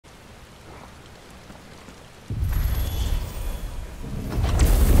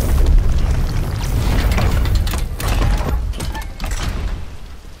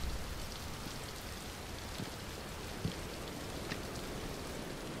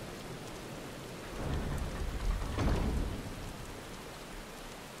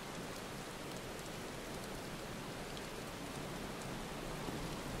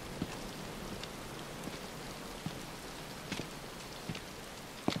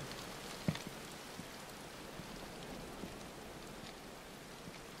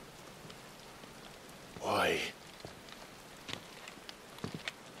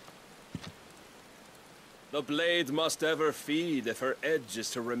The blade must ever feed if her edge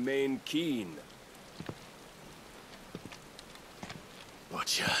is to remain keen.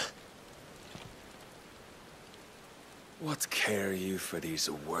 Butcher. What care you for these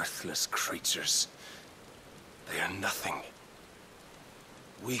worthless creatures? They are nothing.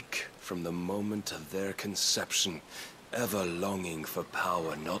 Weak from the moment of their conception, ever longing for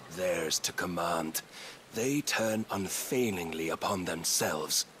power not theirs to command, they turn unfailingly upon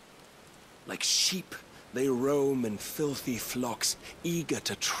themselves. Like sheep, they roam in filthy flocks, eager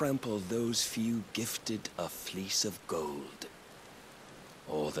to trample those few gifted a fleece of gold.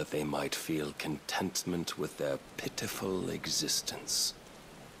 Or that they might feel contentment with their pitiful existence.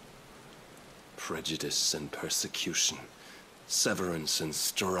 Prejudice and persecution, severance and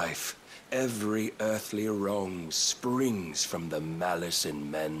strife, every earthly wrong springs from the malice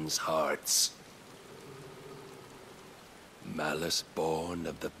in men's hearts. Malice born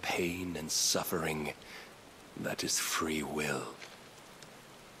of the pain and suffering that is free will.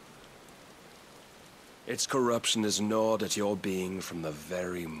 Its corruption is gnawed at your being from the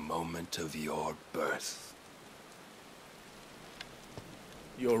very moment of your birth.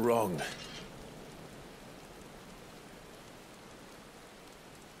 You're wrong.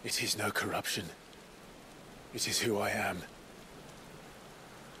 It is no corruption. It is who I am.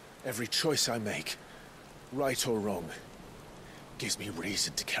 Every choice I make, right or wrong, gives me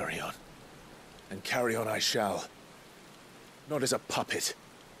reason to carry on. And carry on I shall. Not as a puppet,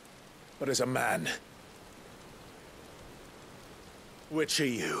 but as a man. Which are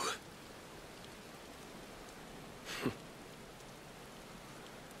you?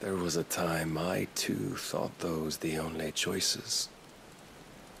 There was a time I too thought those the only choices.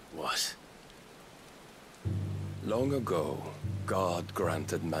 What? Long ago, God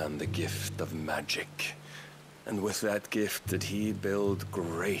granted man the gift of magic. And with that gift did he build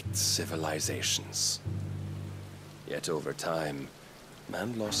great civilizations. Yet over time,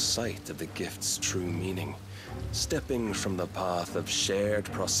 man lost sight of the gift's true meaning, stepping from the path of shared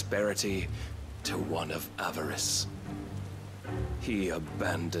prosperity to one of avarice. He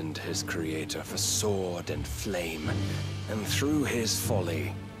abandoned his creator for sword and flame, and through his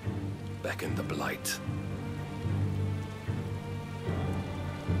folly, beckoned the blight.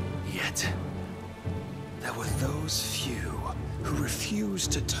 Yet, there were those few who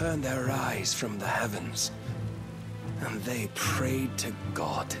refused to turn their eyes from the heavens, and they prayed to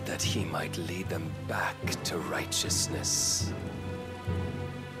God that he might lead them back to righteousness.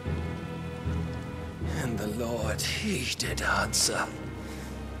 And the Lord, he did answer.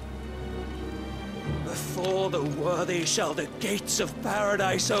 Before the worthy shall the gates of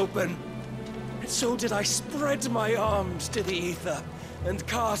paradise open. And so did I spread my arms to the ether, and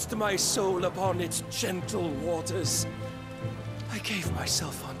cast my soul upon its gentle waters. I gave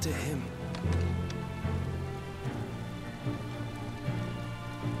myself unto him.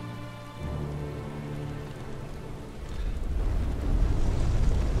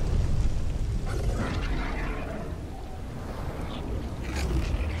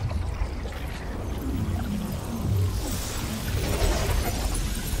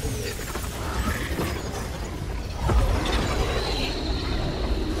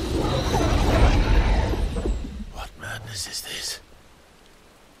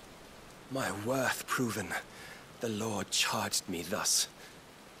 My worth proven, the Lord charged me thus.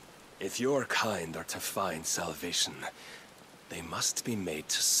 If your kind are to find salvation, they must be made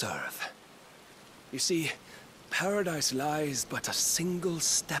to serve. You see, paradise lies but a single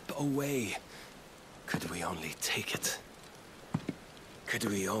step away. Could we only take it? Could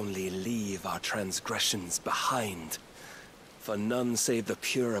we only leave our transgressions behind? For none save the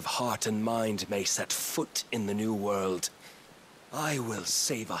pure of heart and mind may set foot in the new world. I will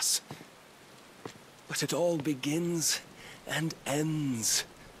save us. But it all begins and ends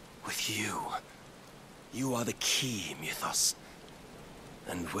with you. You are the key, Mythos.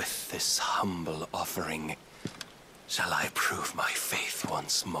 And with this humble offering, shall I prove my faith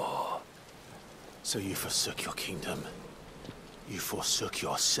once more. So you forsook your kingdom. You forsook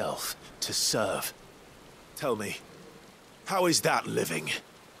yourself to serve. Tell me, how is that living?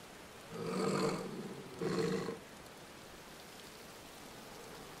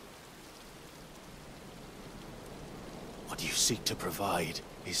 What you seek to provide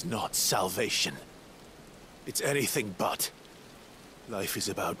is not salvation. It's anything but. Life is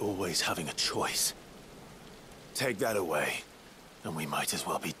about always having a choice. Take that away, and we might as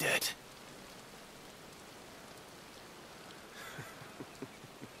well be dead.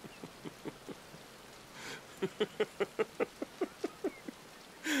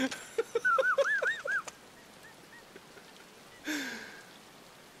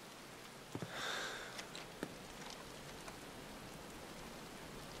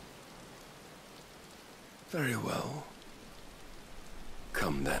 Very well.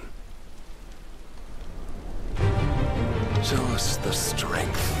 Come then. Show us the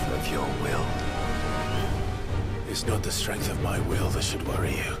strength of your will. It's not the strength of my will that should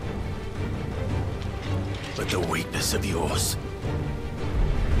worry you, but the weakness of yours.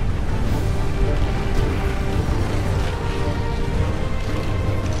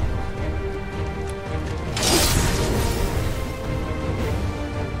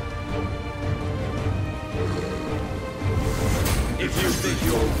 If you think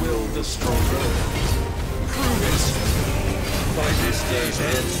your will the stronger, prove it! By this day's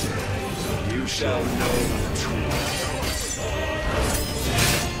end, you shall know the truth.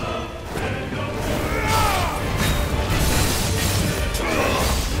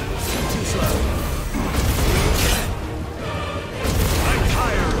 Too slow. I'm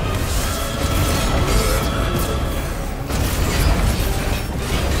tired of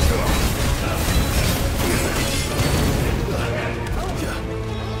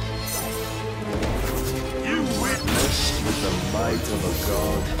with the might of a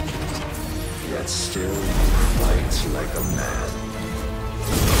god, yet still fight like a man.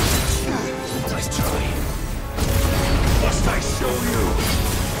 Nice try. Must I show you?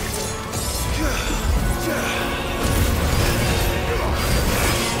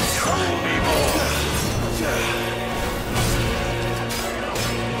 Tell me more.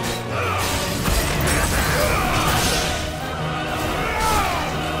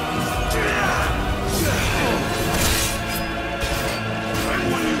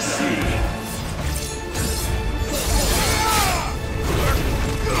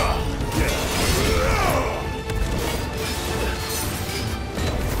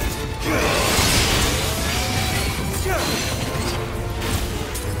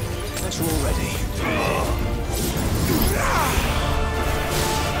 That's already.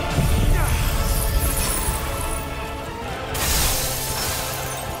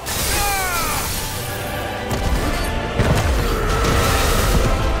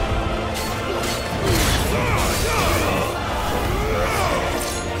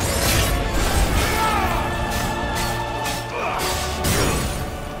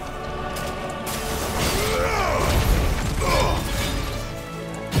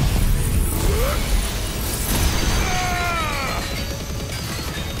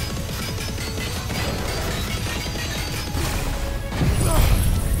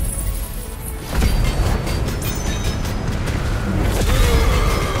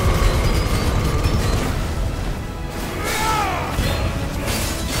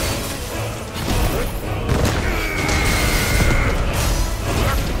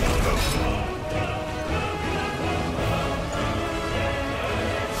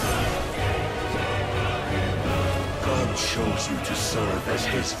 Chose you to serve as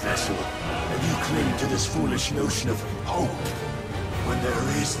his vessel, and you cling to this foolish notion of hope when there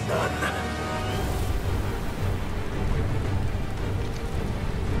is none.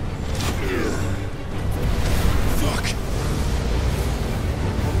 Fuck!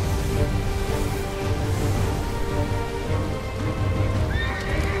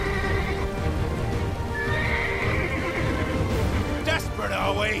 Desperate,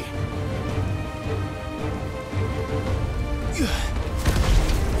 are we?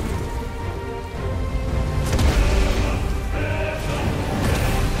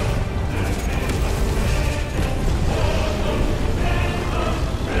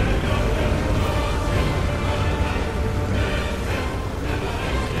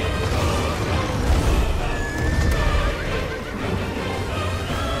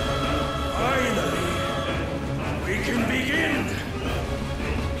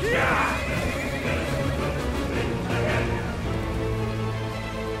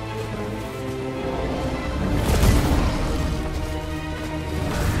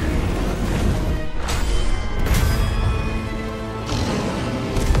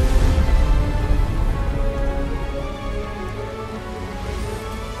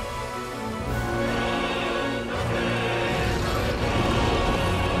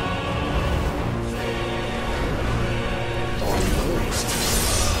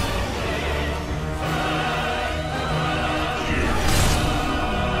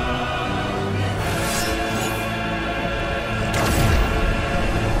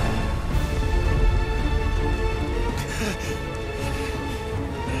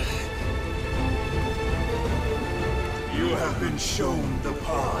 Been shown the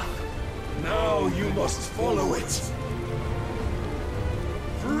path. Now you must follow it.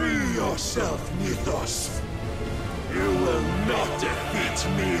 Free yourself, Mythos. You will not defeat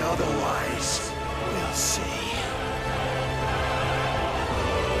me otherwise. We'll see.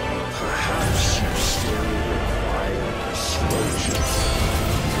 Perhaps you still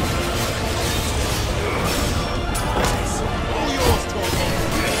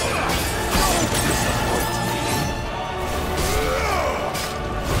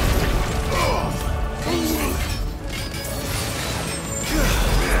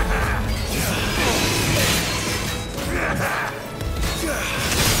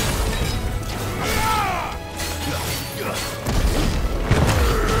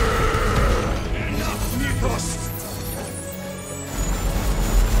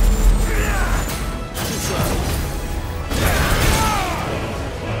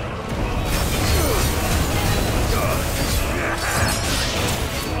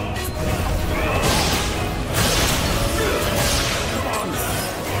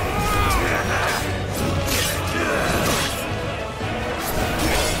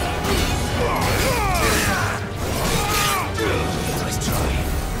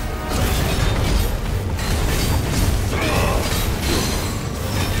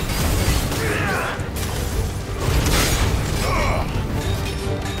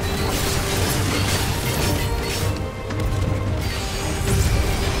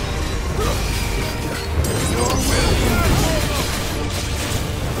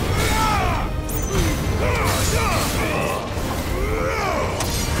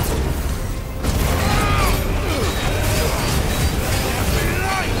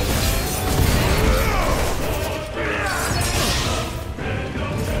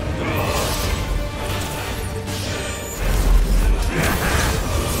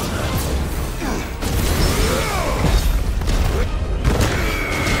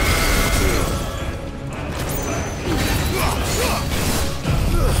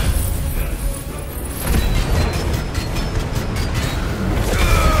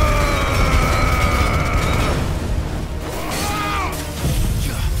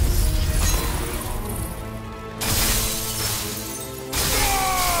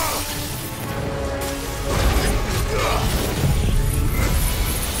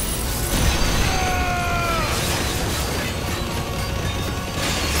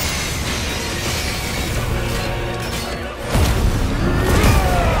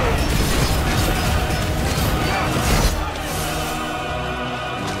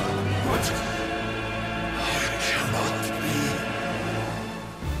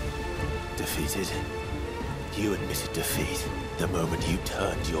defeated. You admitted defeat the moment you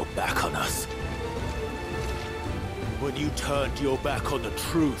turned your back on us. When you turned your back on the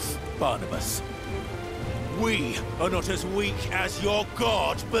truth, Barnabas. We are not as weak as your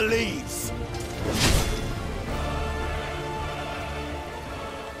God believes.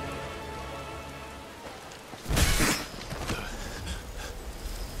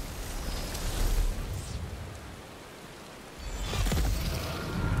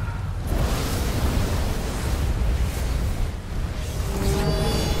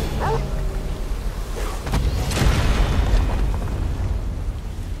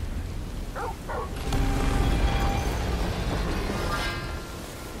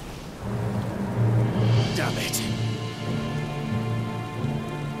 Damn it!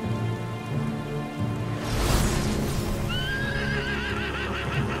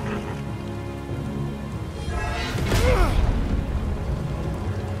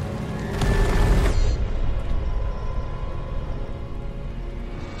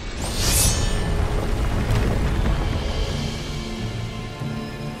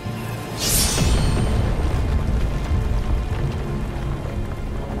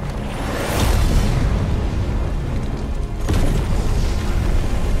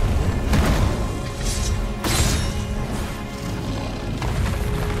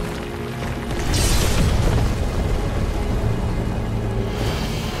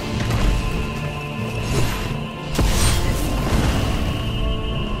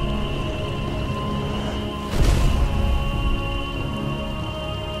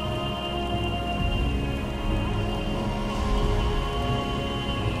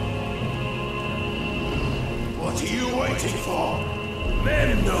 What are you waiting for?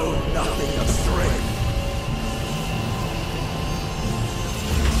 Men know nothing of strength.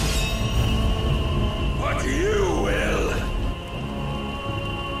 But you will.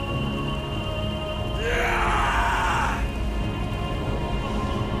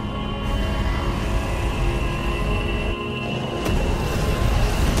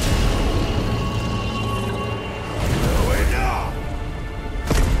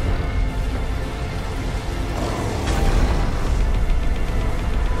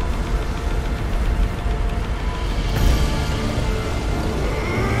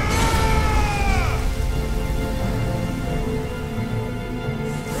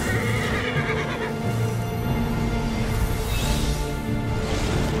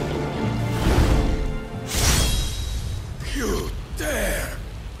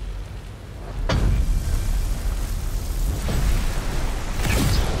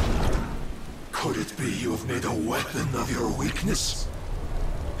 Could it be you have made a weapon of your weakness?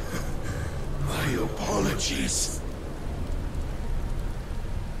 My apologies.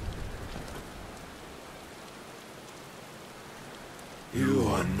 You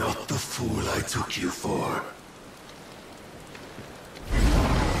are not the fool I took you for.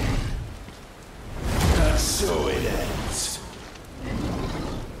 And so it ends.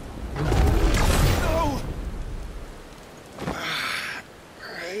 No!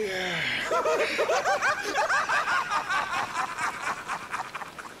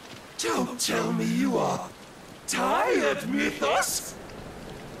 Don't tell me you are tired, Mythos!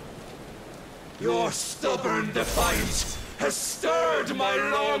 Your stubborn defiance has stirred my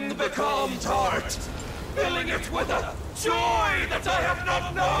long-becalmed heart, filling it with a joy that I have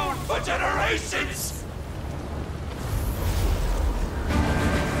not known for generations!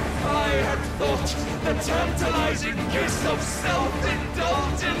 I had thought the tantalizing kiss of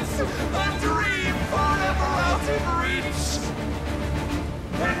self-indulgence a dream forever out of reach.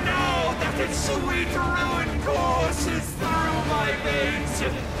 And now that its sweet ruin courses through my veins,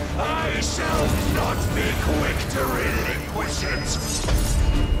 I shall not be quick to relinquish it.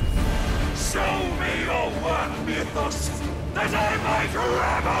 Show me your work, Mythos, that I might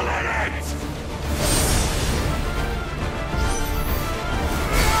revel in it!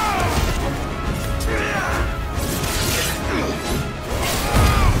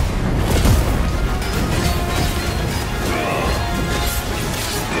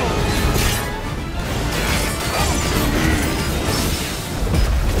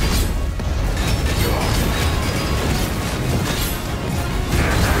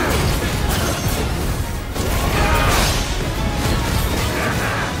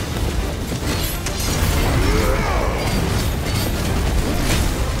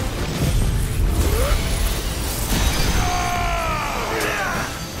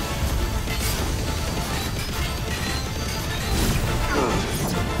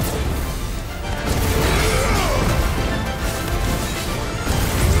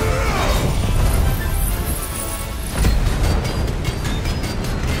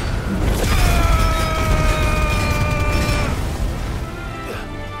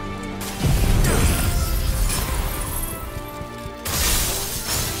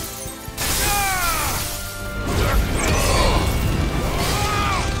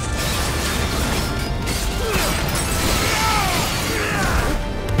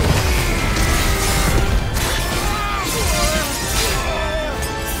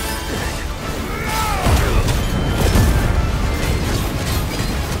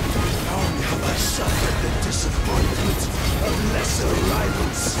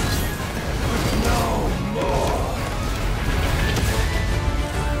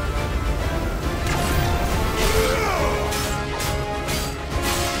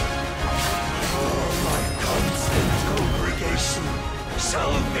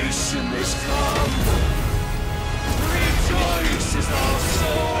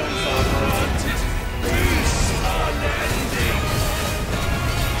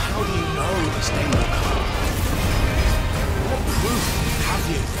 Stay calm. What proof have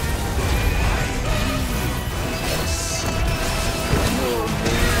you? Yes. Your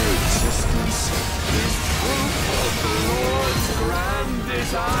mere existence is proof of the Lord's grand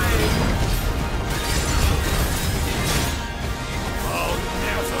design. I'll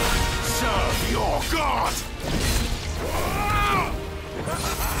never serve your god!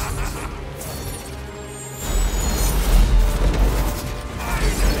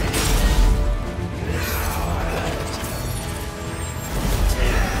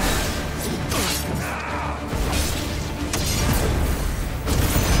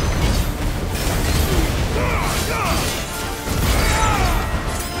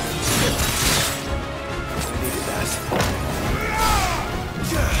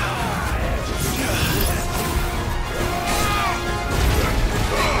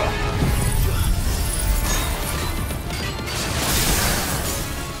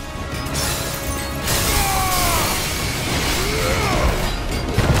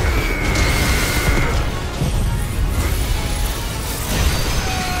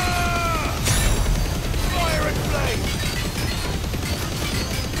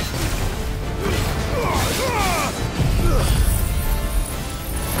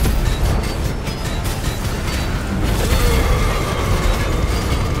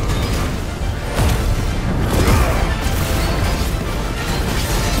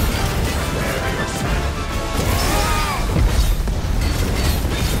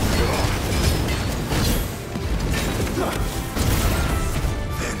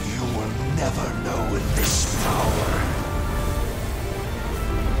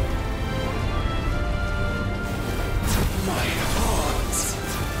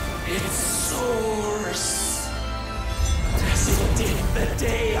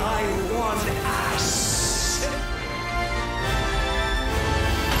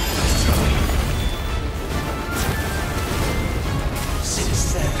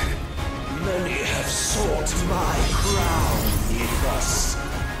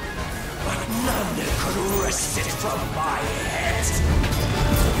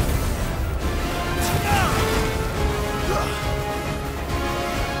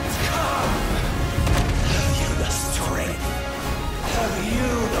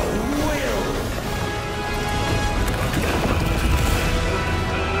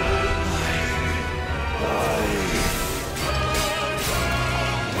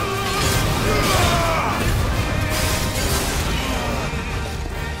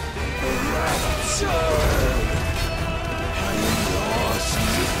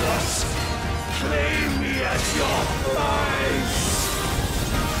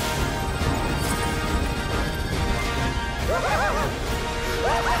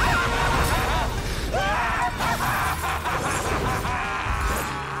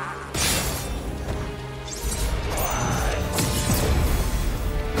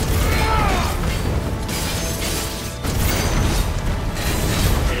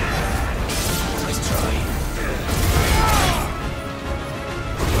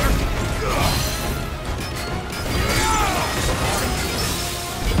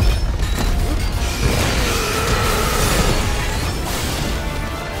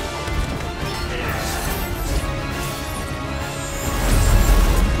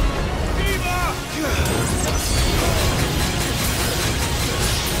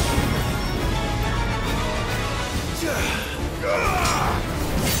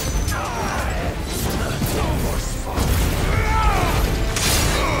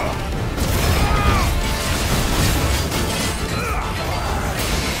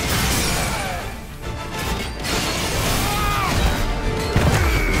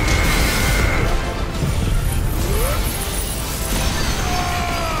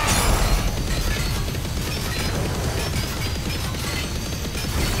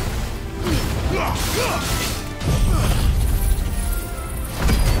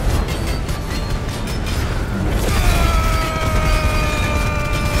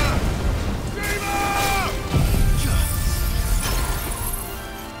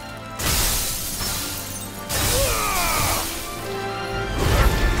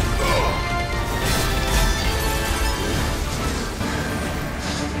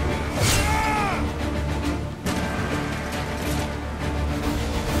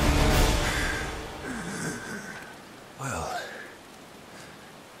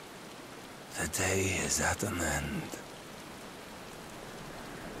 Is at an end.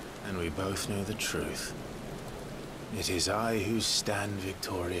 And we both know the truth. It is I who stand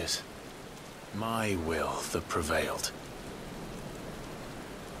victorious. My will that prevailed.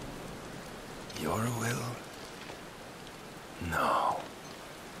 Your will? No.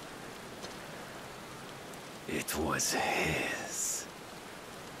 It was his.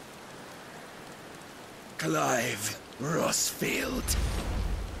 Clive Rossfield.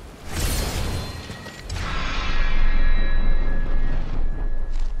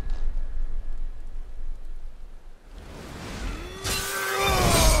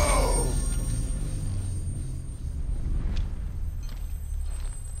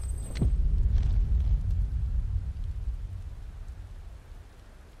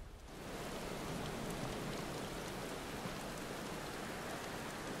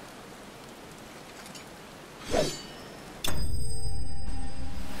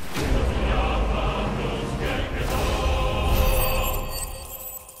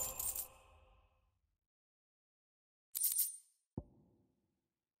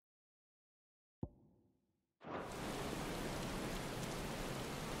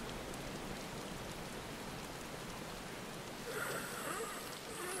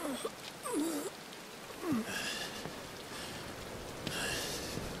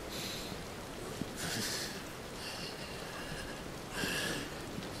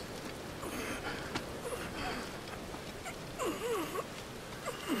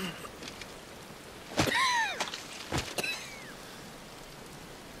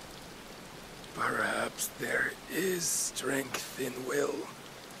 Perhaps there is strength in will.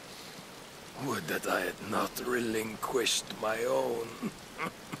 Would that I had not relinquished my own.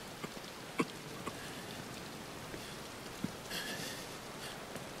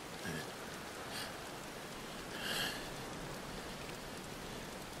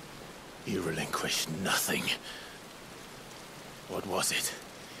 You relinquished nothing. What was it,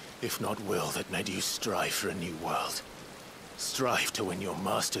 if not will, that made you strive for a new world? Strive to win your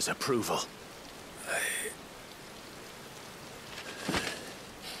master's approval?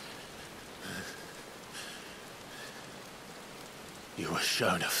 You were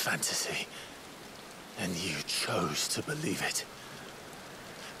shown a fantasy, and you chose to believe it.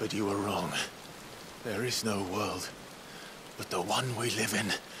 But you were wrong. There is no world but the one we live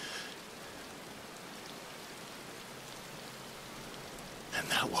in. And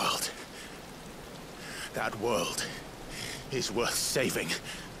that world is worth saving,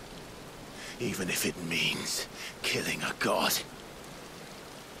 even if it means killing a god.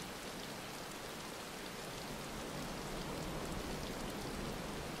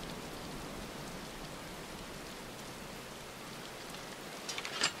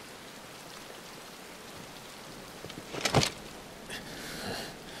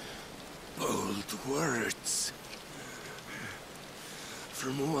 Bold words.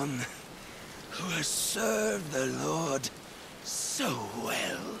 From one who has served the Lord so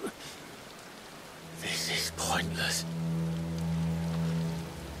well. This is pointless.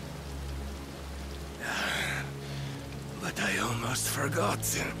 But I almost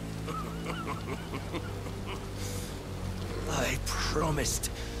forgot. I promised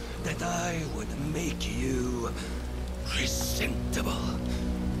that I would make you presentable.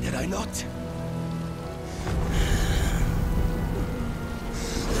 Did I not?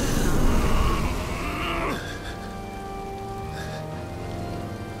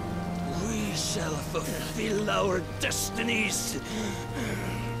 We shall fulfill our destinies,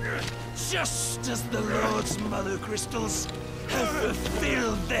 just as the Lord's Mother Crystals have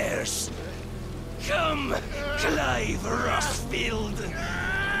fulfilled theirs. Come, Clive Rossfield.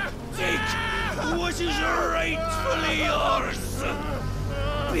 Take what is rightfully yours.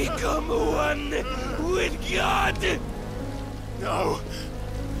 Become one with God. No!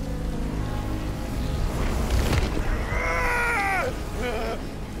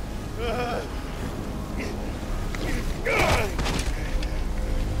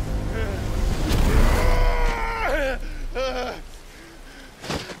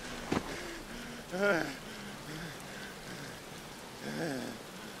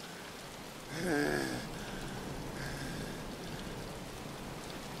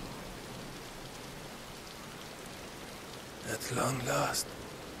 At long last,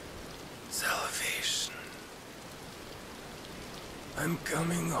 salvation. I'm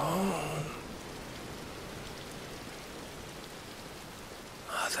coming home.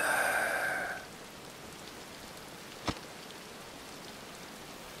 Mother.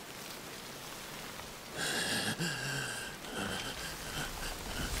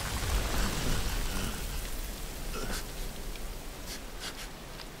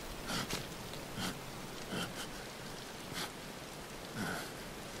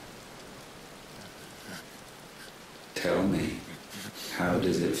 Tell me, how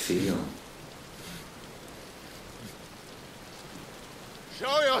does it feel?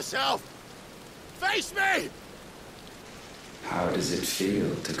 Show yourself! Face me! How does it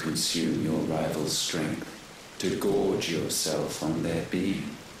feel to consume your rival's strength? to gorge yourself on their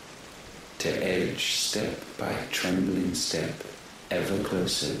beam, to edge step by trembling step ever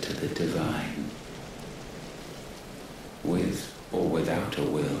closer to the divine. With or without a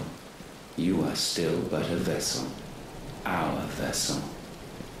will, you are still but a vessel, our vessel.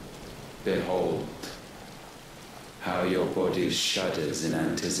 Behold, how your body shudders in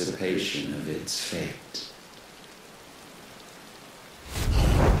anticipation of its fate.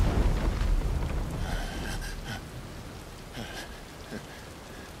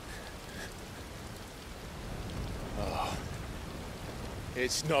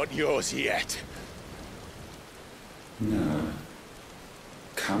 It's not yours yet. No.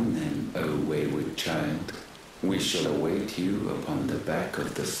 Come then, O wayward child. We shall await you upon the back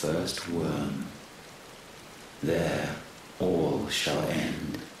of the first worm. There all shall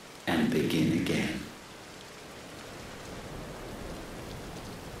end and begin again.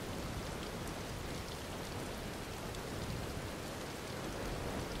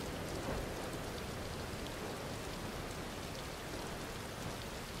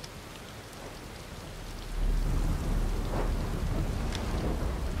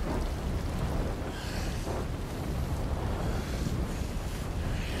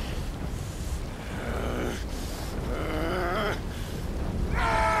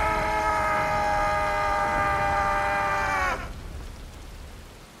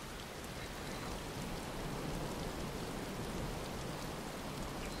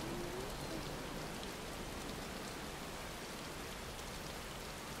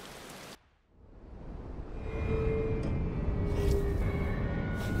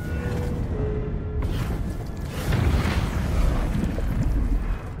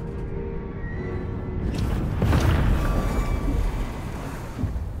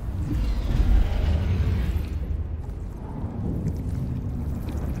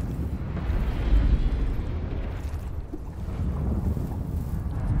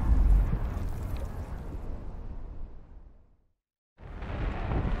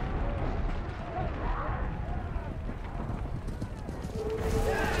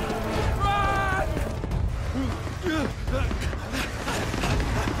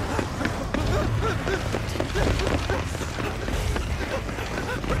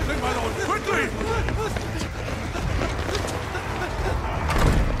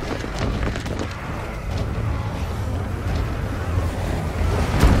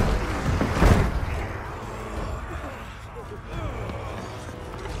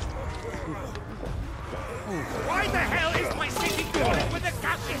 Why the hell is my city going with the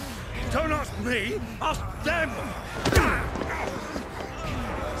captain? Don't ask me, ask them!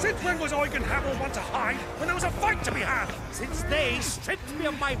 Since when was Eugen Hamel one to hide when there was a fight to be had? Since they stripped me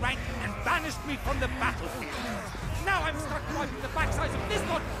of my rank and banished me from the battlefield. Now I'm stuck wiping the backsides of this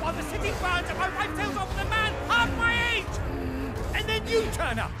lot while the city burns and my wife tells off the man half my age! And then you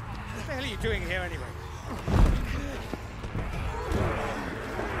turn up! What the hell are you doing here anyway?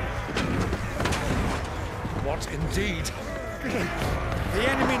 What indeed? The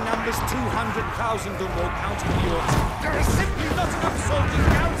enemy numbers 200,000 or more, counting yours. There are simply not enough soldiers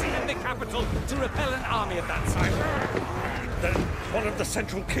garrisoned in the capital to repel an army of that size. Then one of the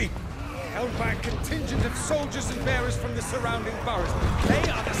central keep. Held by a contingent of soldiers and bearers from the surrounding boroughs. They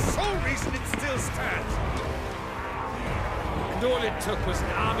are the sole reason it still stands. And all it took was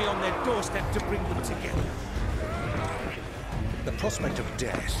an army on their doorstep to bring them together. The prospect of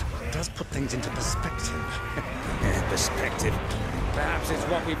death does put things into perspective. Perspective. Perhaps it's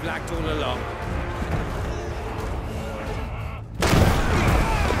what we've lacked all along.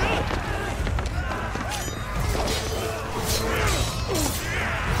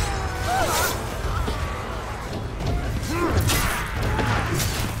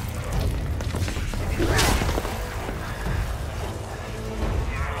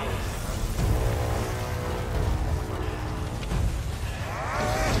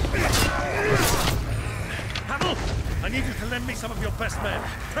 I need you to lend me some of your best men,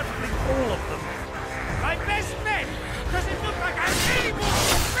 preferably all of them. My best men! Does it look like I'm anymore?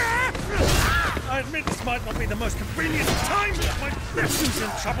 I admit this might not be the most convenient time, but my nephew's in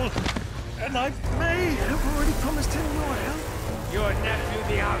trouble, and I may have already promised him your help. Your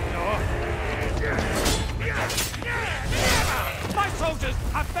nephew, the outlaw? Never! My soldiers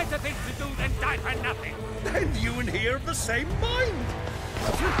have better things to do than die for nothing. And you and he are of the same mind.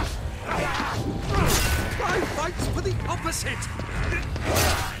 Clive fights for the opposite.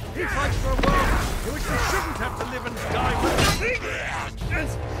 He fights for a world in which we shouldn't have to live and die for nothing.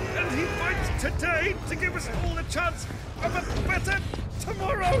 And he fights today to give us all a chance of a better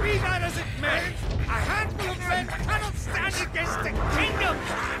tomorrow. Be that as it may, a handful of men cannot stand against a kingdom.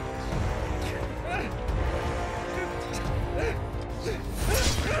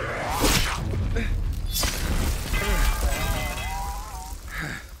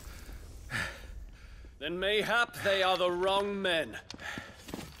 mayhap they are the wrong men.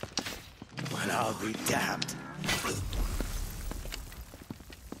 Well, I'll be damned.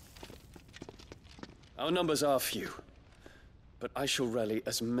 Our numbers are few, but I shall rally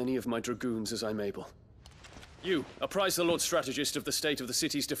as many of my dragoons as I'm able. You, apprise the Lord Strategist of the state of the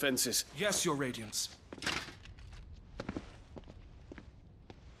city's defenses. Yes, Your Radiance.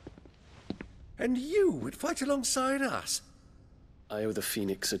 And you would fight alongside us? I owe the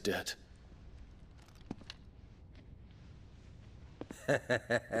Phoenix a debt.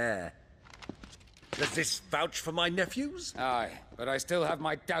 Does this vouch for my nephews? Aye, but I still have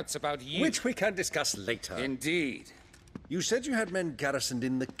my doubts about you. Which we can discuss later. Indeed. You said you had men garrisoned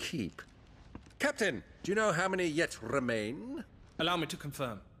in the keep. Captain, do you know how many yet remain? Allow me to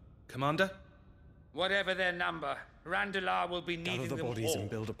confirm. Commander? Whatever their number, Randalar will be needing Gather the them bodies all. and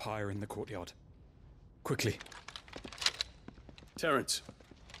build a pyre in the courtyard. Quickly, Terence,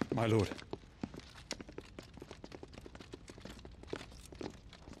 my lord.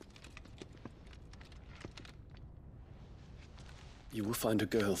 you will find a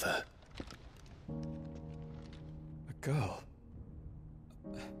girl there. A girl.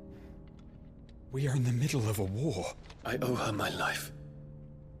 We are in the middle of a war. I owe her my life,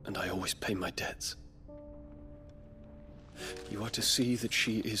 and I always pay my debts. You are to see that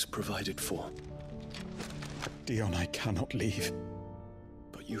she is provided for. Dion, I cannot leave.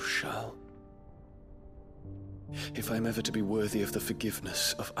 But you shall. If I am ever to be worthy of the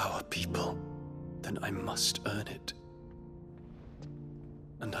forgiveness of our people, then I must earn it.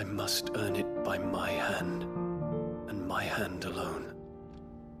 And I must earn it by my hand, and my hand alone.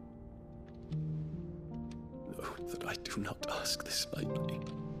 Know that I do not ask this lightly.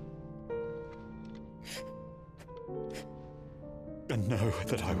 And know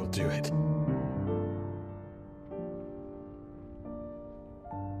that I will do it.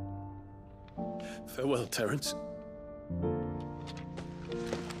 Farewell, Terence.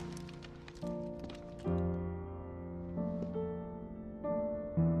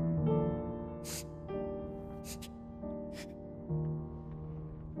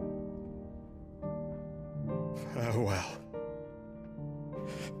 Farewell,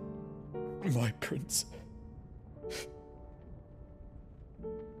 my prince.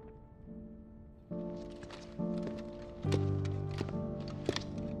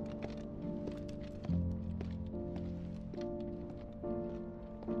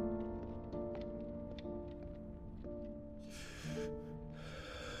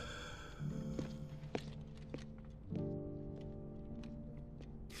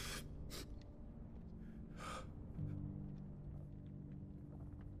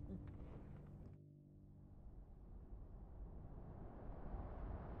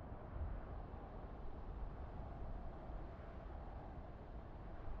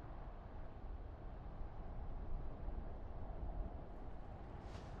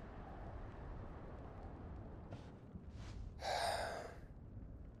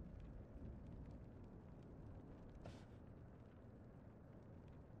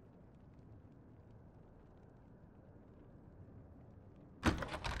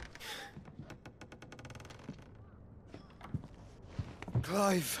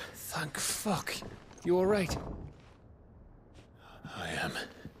 Clive, thank fuck. You alright? I am.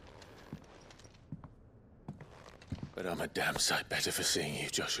 But I'm a damn sight better for seeing you,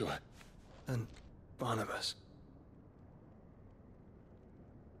 Joshua. And Barnabás.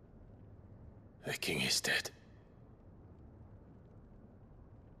 The king is dead.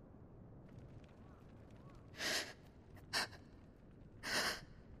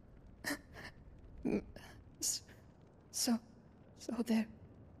 So they're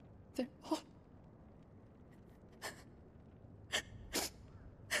all...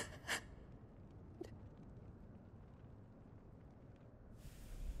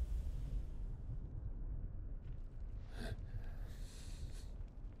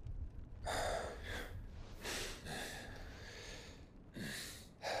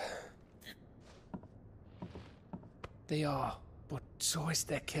 They are, but so is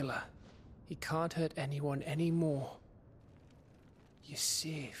their killer. He can't hurt anyone anymore. You're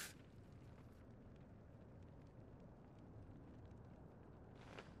safe.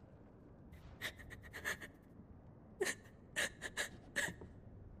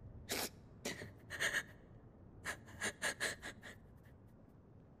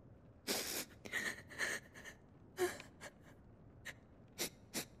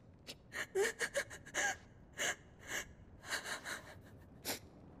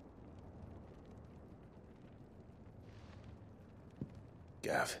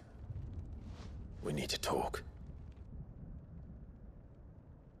 Gav, we need to talk.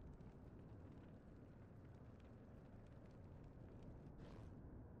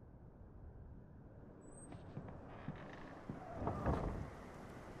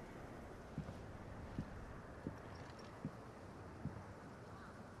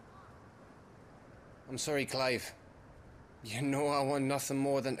 I'm sorry, Clive. You know I want nothing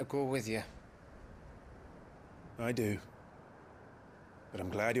more than to go with you. I do. But I'm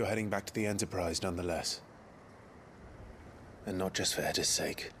glad you're heading back to the Enterprise nonetheless. And not just for Edda's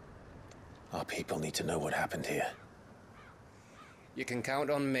sake. Our people need to know what happened here. You can count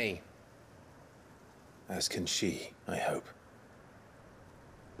on me. As can she, I hope.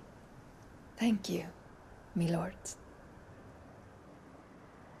 Thank you, my lords.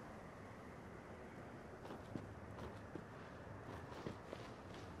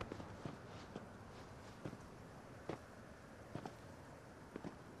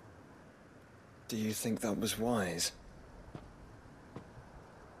 Do you think that was wise?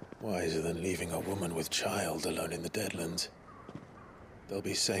 Wiser than leaving a woman with child alone in the Deadlands. They'll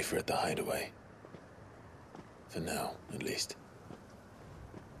be safer at the hideaway. For now, at least.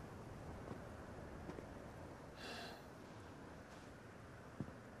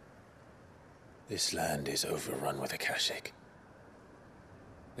 This land is overrun with Akashic.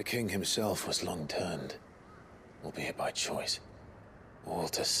 The king himself was long turned, albeit by choice, all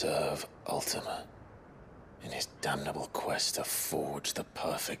to serve Ultima, in his damnable quest to forge the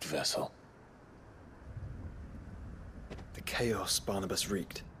perfect vessel. The chaos Barnabas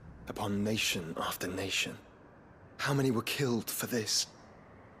wreaked upon nation after nation. How many were killed for this?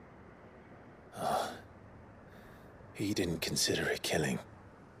 He didn't consider it killing,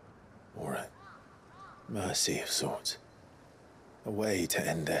 or a mercy of sorts. A way to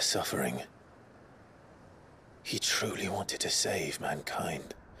end their suffering. He truly wanted to save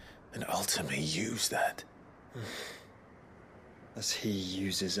mankind, and ultimately use that. As he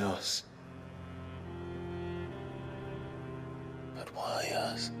uses us. But why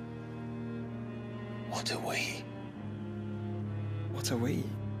us? What are we? What are we?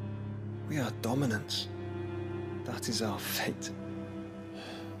 We are dominance. That is our fate.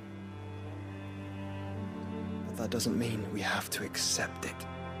 But that doesn't mean we have to accept it,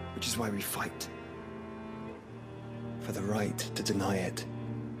 which is why we fight. For the right to deny it.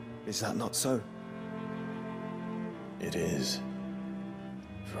 Is that not so? It is.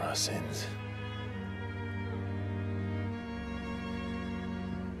 For our sins.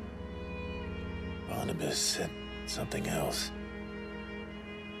 Barnabas said something else.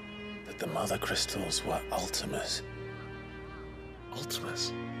 That the Mother Crystals were Ultimas.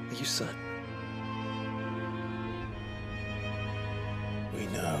 Ultimas? Are you certain? We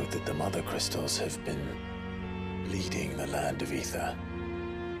know that the Mother Crystals have been leading the land of Ether.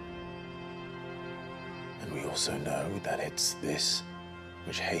 And we also know that it's this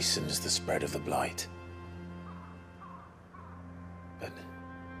which hastens the spread of the Blight. But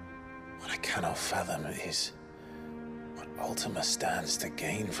what I cannot fathom is what Ultima stands to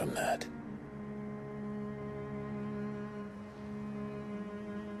gain from that.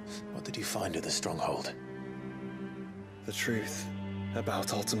 What did you find at the Stronghold? The truth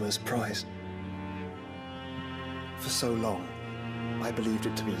about Ultima's prize. For so long, I believed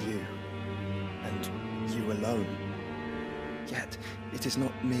it to be you, and you alone. Yet, it is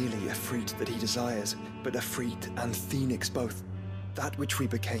not merely a freat that he desires, but a freat and phoenix both. That which we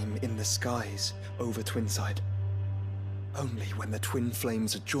became in the skies over Twinside. Only when the twin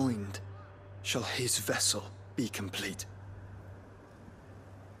flames are joined shall his vessel be complete.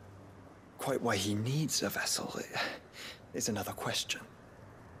 Quite why he needs a vessel is another question.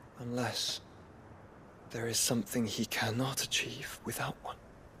 Unless there is something he cannot achieve without one.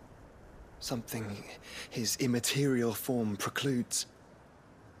 Something his immaterial form precludes.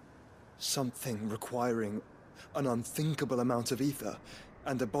 Something requiring an unthinkable amount of ether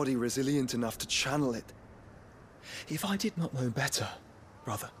and a body resilient enough to channel it. If I did not know better,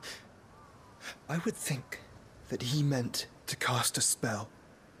 brother, I would think that he meant to cast a spell.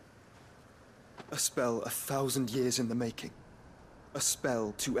 A spell 1,000 years in the making. A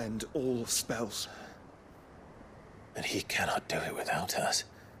spell to end all spells. And he cannot do it without us.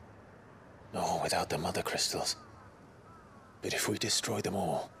 Nor without the Mother Crystals. But if we destroy them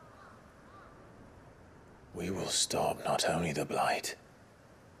all, we will stop not only the Blight,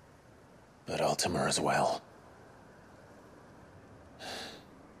 but Ultima as well.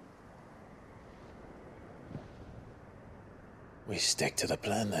 We stick to the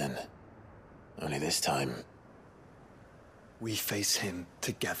plan then. Only this time, we face him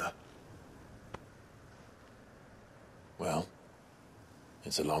together. Well,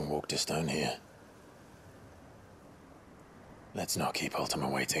 it's a long walk to Stone here. Let's not keep Ultima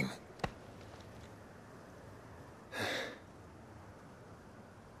waiting.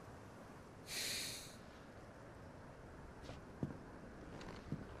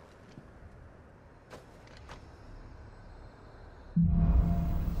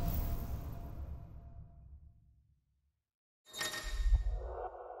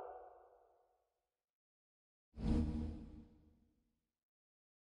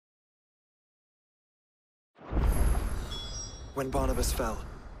 When Barnabás fell,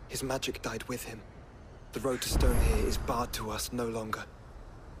 his magic died with him. The road to Stone here is barred to us no longer.